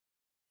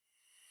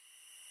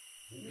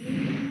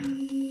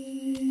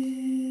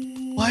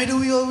Why do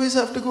we always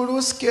have to go to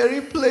a scary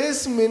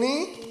place,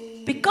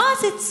 Mini?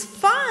 Because it's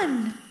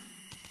fun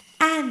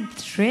and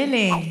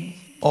thrilling.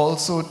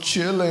 Also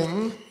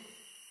chilling.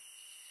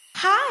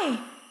 Hi,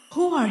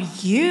 who are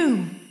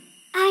you?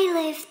 I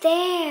live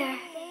there.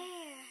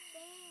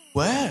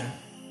 Where?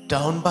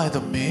 Down by the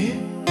bay?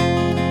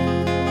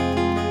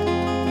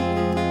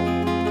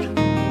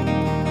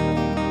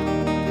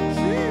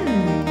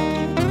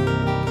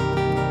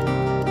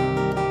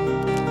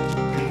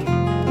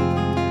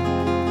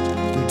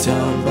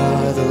 Down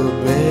by the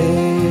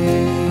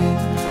bay,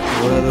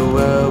 where the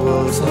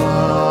werewolves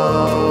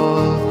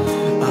howl,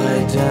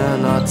 I dare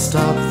not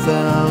stop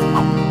them,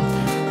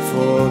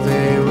 for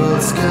they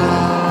will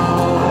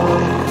scowl.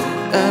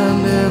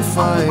 And if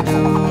I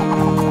do,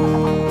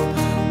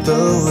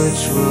 the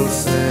witch will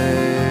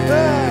say,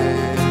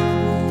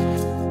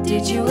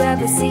 Did you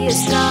ever see a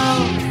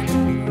skull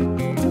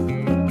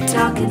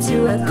talking to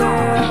a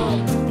girl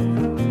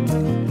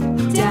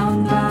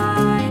down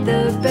by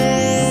the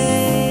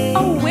bay?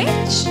 A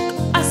witch?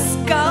 A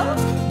skull?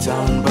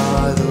 down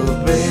by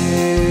the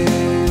bay,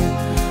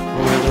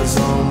 where the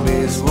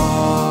zombies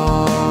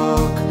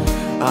walk,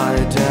 I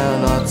dare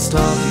not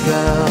stop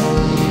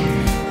them,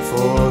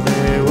 for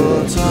they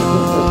will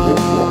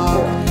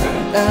talk.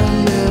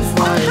 And if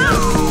I do,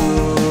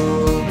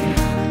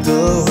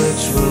 the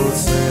witch will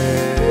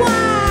say,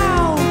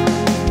 Wow!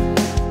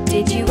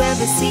 Did you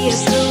ever see a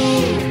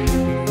ghoul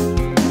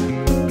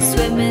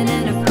swimming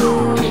in a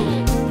pool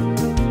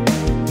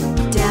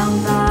down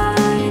by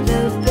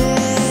the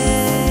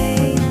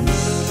bay?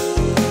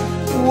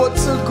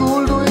 what's a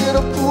ghoul doing in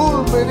a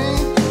pool, Mini?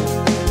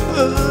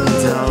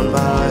 Down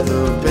by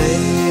the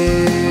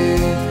bay,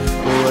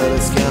 where the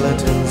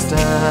skeletons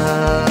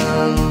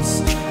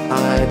dance,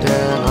 I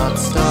dare not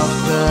stop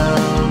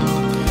them,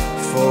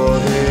 for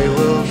they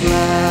will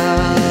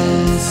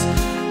glance.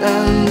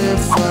 And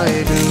if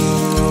I do,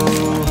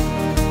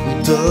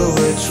 the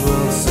witch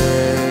will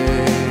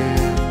say,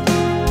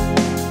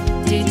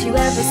 Did you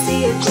ever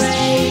see a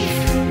grave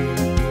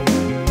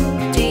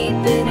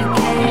deep in a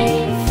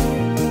cave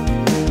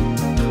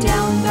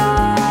down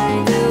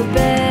by the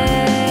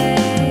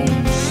bay?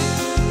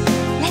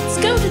 Let's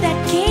go to that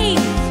cave.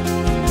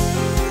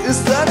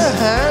 is that a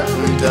hand?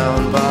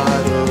 Down by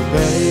the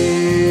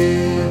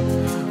bay,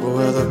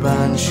 where the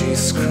banshee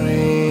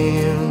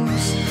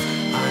screams,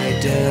 I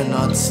dare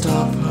not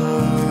stop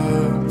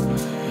her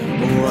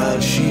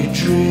while she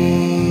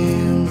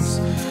dreams.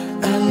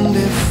 And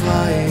if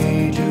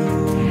I do,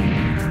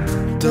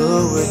 the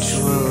witch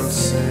will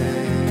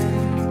say,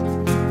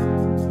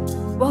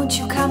 Won't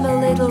you come a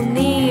little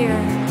near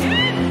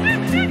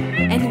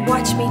and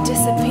watch me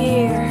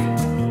disappear?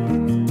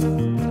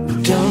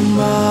 down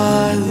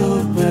by the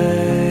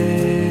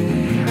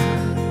bay.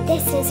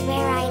 This is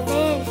where I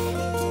live.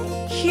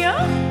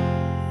 Here?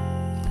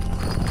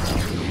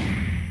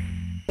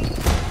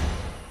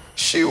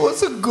 She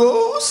was a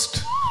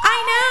ghost? I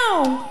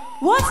know!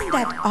 Wasn't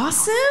that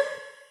awesome?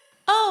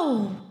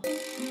 Oh.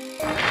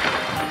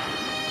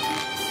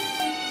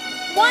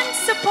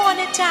 Once upon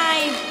a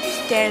time,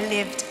 there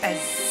lived a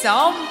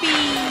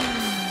zombie.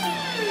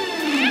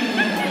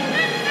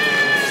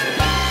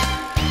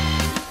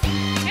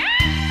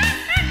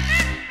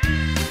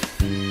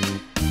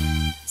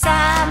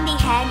 Zombie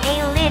had a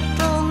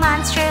little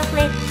monster,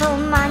 little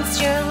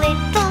monster,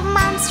 little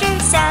monster.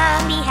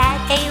 Zombie had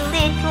a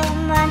little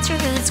monster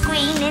who's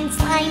green and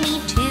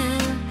slimy too.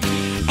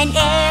 And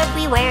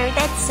everywhere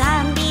that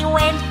zombie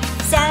went,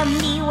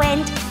 zombie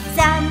went,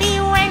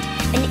 zombie went.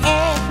 And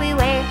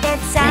everywhere that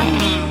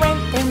zombie went,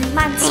 the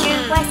monster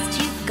was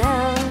to go.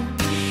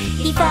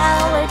 He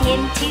followed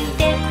him to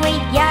the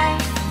graveyard,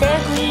 the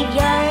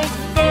graveyard,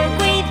 the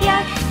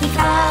graveyard. He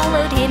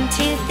followed him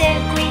to the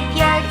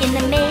graveyard in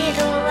the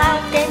middle of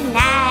the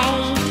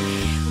night,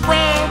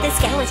 where the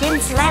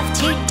skeletons left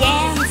to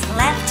dance,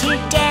 left to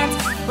dance,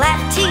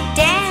 left to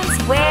dance.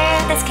 Where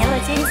the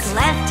skeletons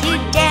left to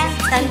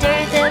dance under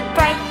the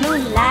bright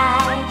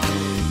moonlight.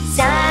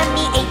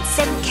 Zombie ate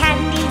some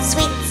candy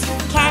sweets,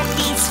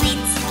 candy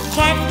sweets,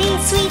 candy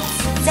sweets.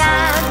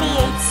 Zombie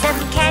ate some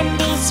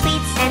candy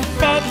sweets and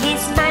fed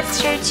his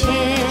monster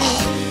too.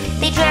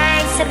 They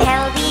drank some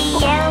healthy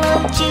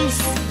yellow juice,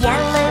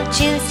 yellow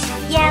juice,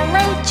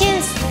 yellow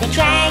juice. They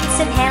drank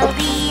some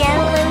healthy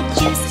yellow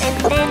juice and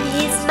then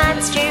his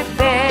monster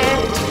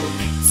burned.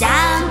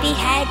 Zombie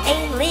had a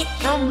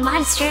little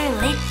monster,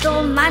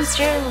 little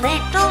monster,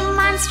 little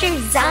monster.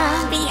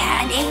 Zombie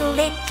had a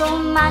little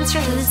monster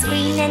who's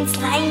green and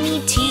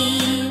slimy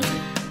too.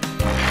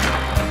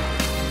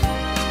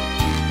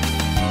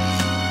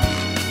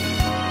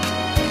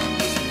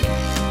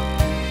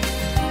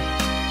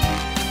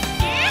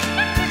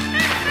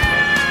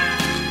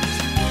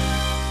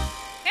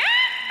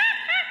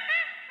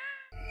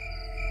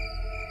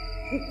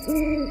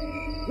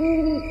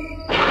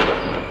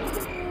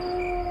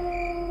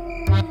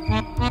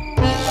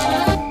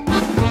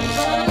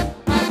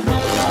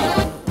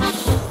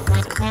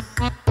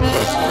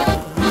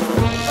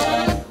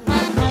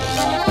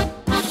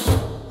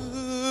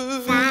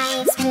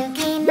 Five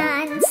spooky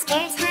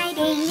monsters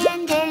hiding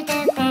under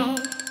the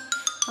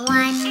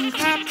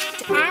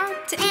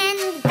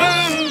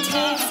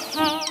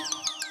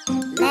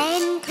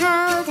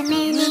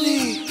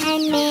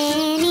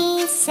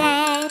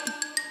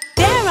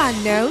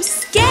are no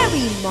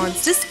scary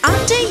monsters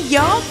under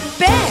your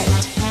bed.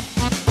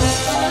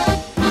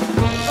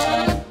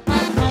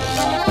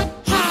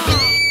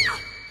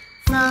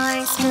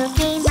 4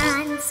 spooky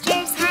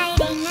monsters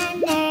hiding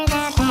under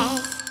the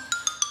bed.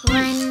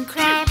 One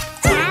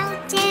crept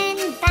out and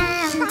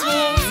bumped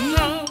his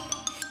head.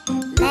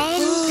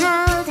 Len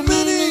called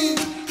Mini,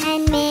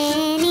 and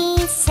Mini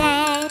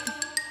said,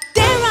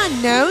 There are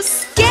no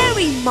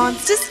scary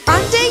monsters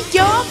under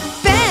your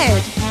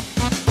bed.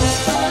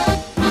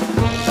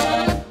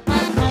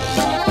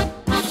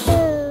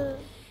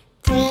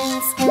 3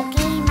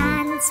 spooky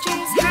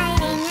monsters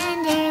hiding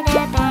under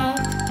the bed.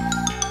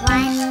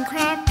 One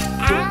crept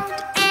out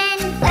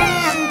and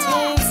bumped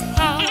his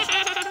head.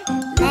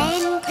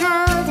 Len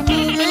called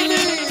Mini,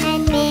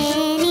 and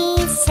Mini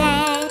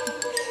said,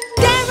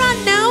 There are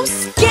no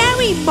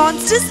scary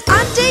monsters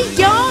under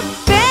your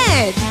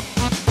bed.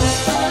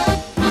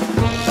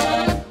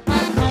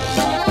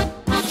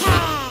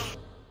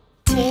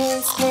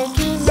 2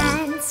 spooky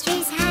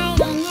monsters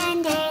hiding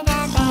under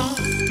the bed.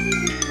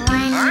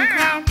 One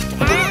crept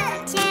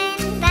out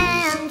and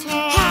bumped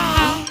her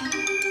head.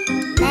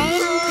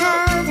 Len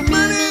called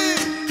Mini,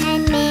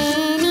 and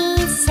Mini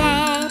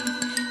said,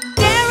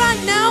 There are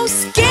no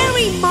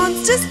scary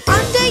monsters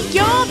under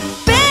your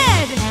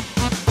bed.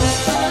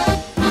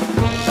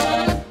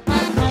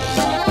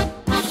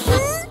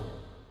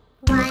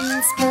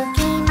 1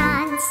 spooky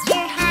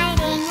monster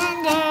hiding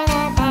under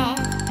the bed.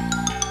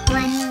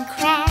 One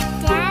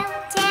crept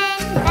out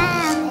and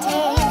bumped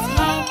his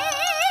head.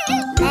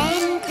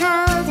 Len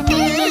called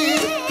Mini,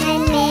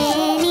 and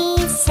Mini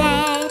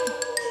said,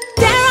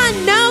 There are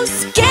no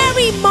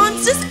scary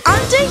monsters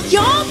under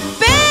your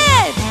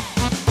bed.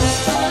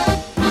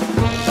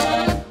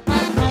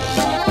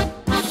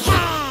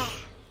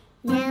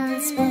 'No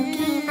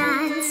spooky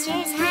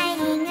monsters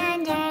hiding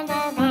under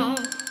the bed.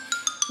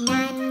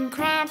 None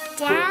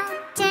crept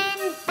out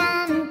and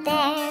bumped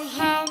their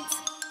heads.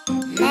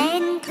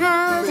 Len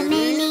called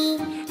Mini,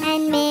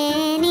 and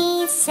Mini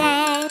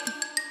said,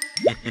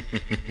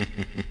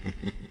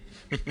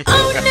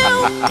 Oh no,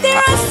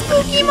 there are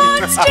spooky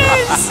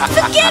monsters.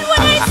 Forget what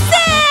I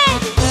said.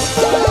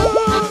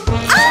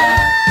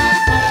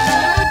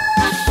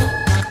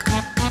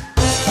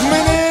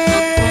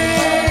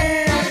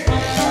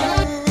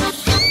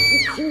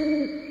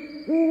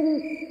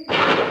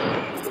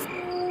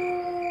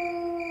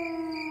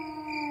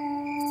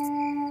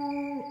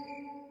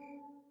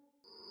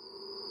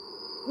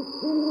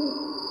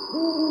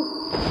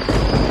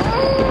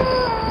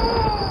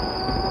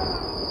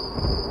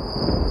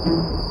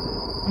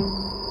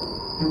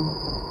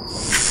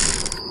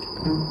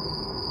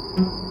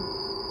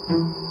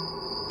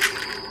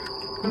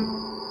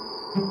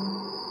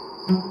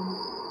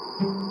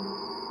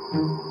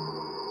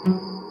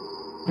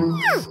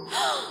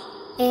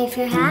 If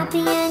you're happy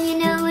and you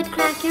know it,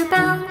 crack your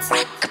bones.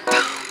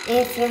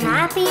 If you're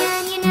happy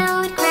and you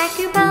know it, crack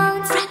your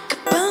bones.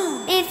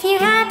 If you're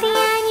happy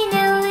and you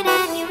know it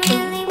and you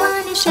really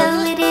want to show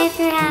it. If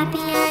you're happy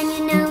and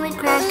you know it,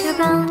 crack your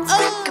bones.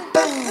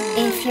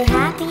 If you're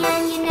happy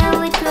and you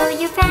know it, grow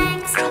your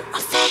fangs.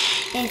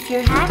 If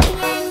you're happy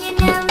and you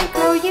know it,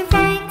 grow your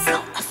fangs.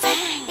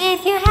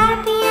 If you're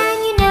happy and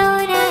you know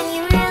it and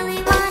you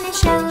really want to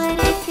show it.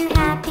 If you're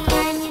happy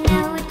and you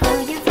know it, grow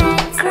your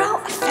fangs. Grow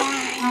a fang.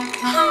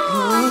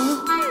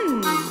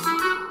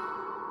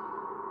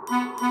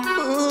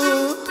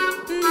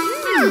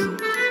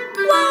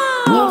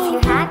 Wow. If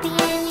you're happy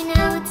and you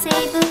know it,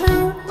 say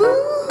boo-hoo.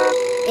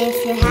 If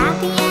you're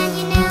happy and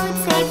you know it,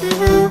 say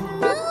boo-hoo.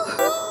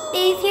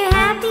 If you're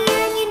happy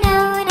and you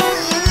know it and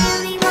you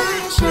really want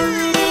to show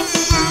it. If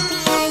you're happy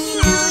and you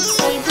know it,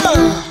 say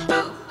boo-hoo.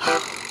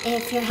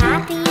 If you're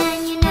happy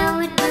and you know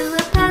it, brew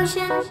a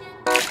potion.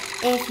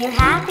 If you're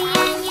happy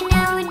and you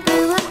know it,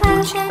 brew a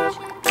potion.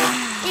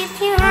 If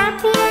you're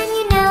happy and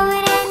you know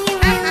it and you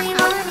really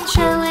want to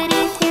show it.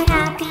 If you're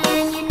happy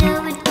and you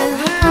know it, brew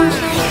a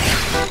potion.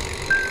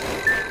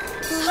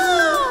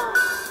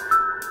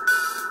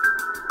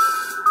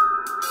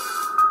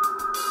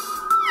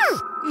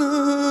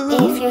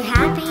 If you're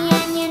happy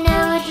and you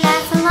know it,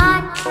 laugh a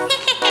lot.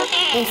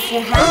 If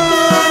you're happy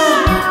and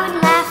you know it,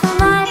 laugh a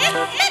lot.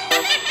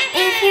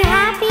 If you're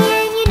happy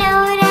and you know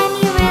it and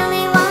you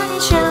really want to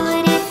show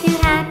it. If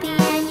you're happy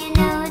and you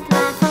know it,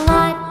 laugh a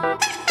lot.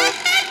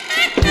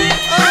 Happy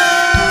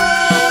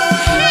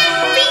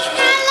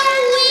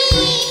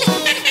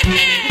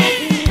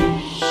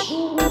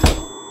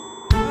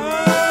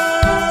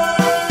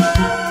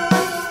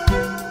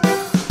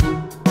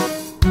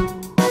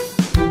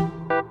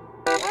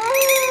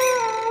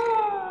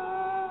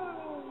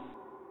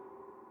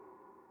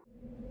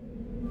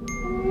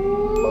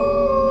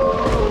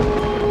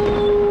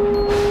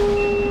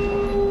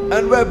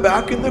And we're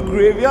back in the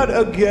graveyard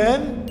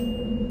again?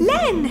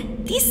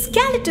 Len, these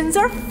skeletons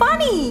are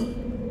funny.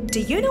 Do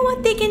you know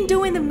what they can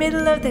do in the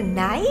middle of the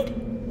night?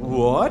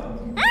 What?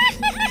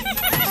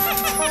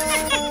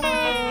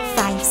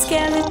 5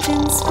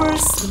 skeletons were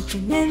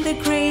sleeping in the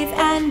grave,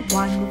 and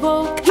one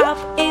woke up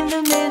in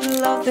the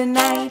middle of the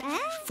night.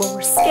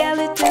 Four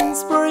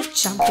skeletons were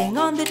jumping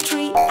on the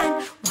tree,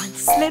 and one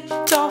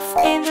slipped off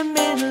in the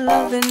middle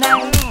of the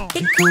night.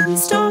 They couldn't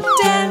stop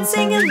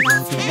dancing and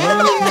laughing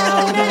out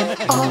loud,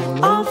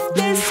 and all of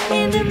this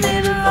in the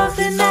middle of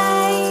the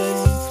night.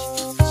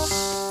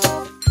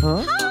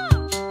 Huh?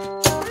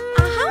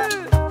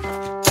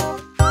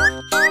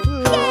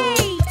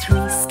 Yay!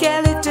 Three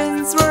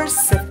skeletons were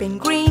sipping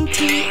green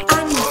tea,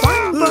 and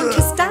one broke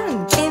his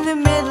tongue in the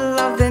middle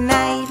of the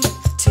night.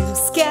 Two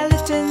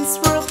skeletons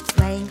were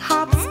playing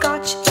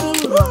hopscotch.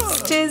 He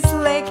lost his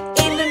leg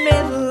in the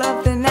middle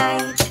of the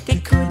night. They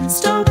couldn't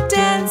stop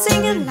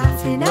dancing and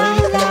laughing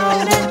out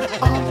loud,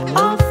 and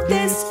all of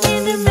this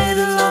in the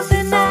middle of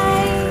the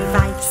night.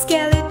 Five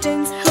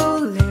skeletons who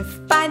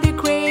live by the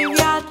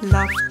graveyard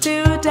love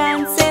to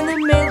dance in the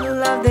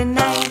middle of the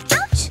night.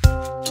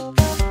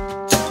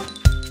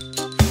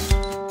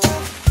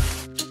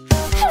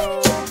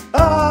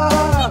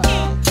 Ah!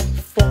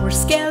 Four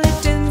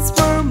skeletons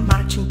were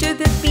marching to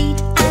the beat,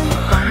 and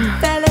one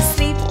fell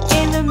asleep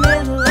in the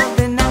middle of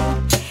the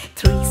night.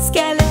 Three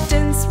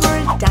skeletons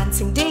were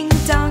dancing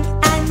ding-dong,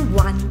 and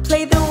one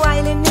played the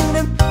violin in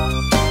the...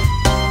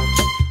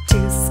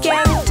 Two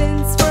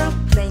skeletons were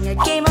playing a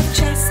game of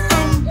chess,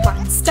 and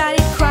one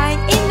started crying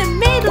in the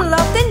middle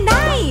of the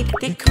night.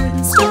 They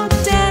couldn't stop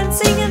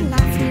dancing and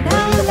laughing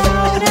out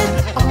loud, and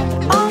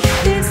all of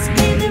this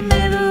in the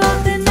middle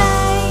of the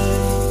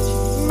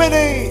night.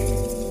 Mini!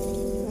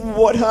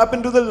 What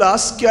happened to the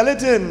last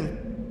skeleton?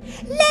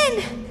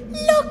 Len,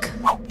 look!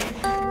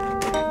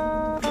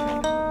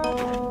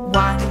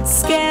 One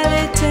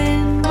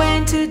skeleton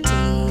went to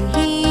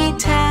Teehee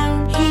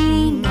Town.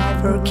 He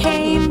never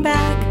came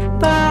back.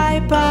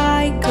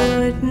 Bye-bye,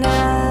 good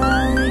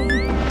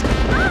night.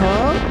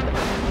 Huh?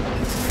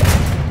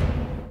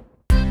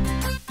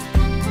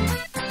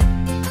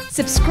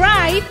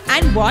 Subscribe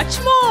and watch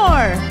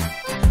more.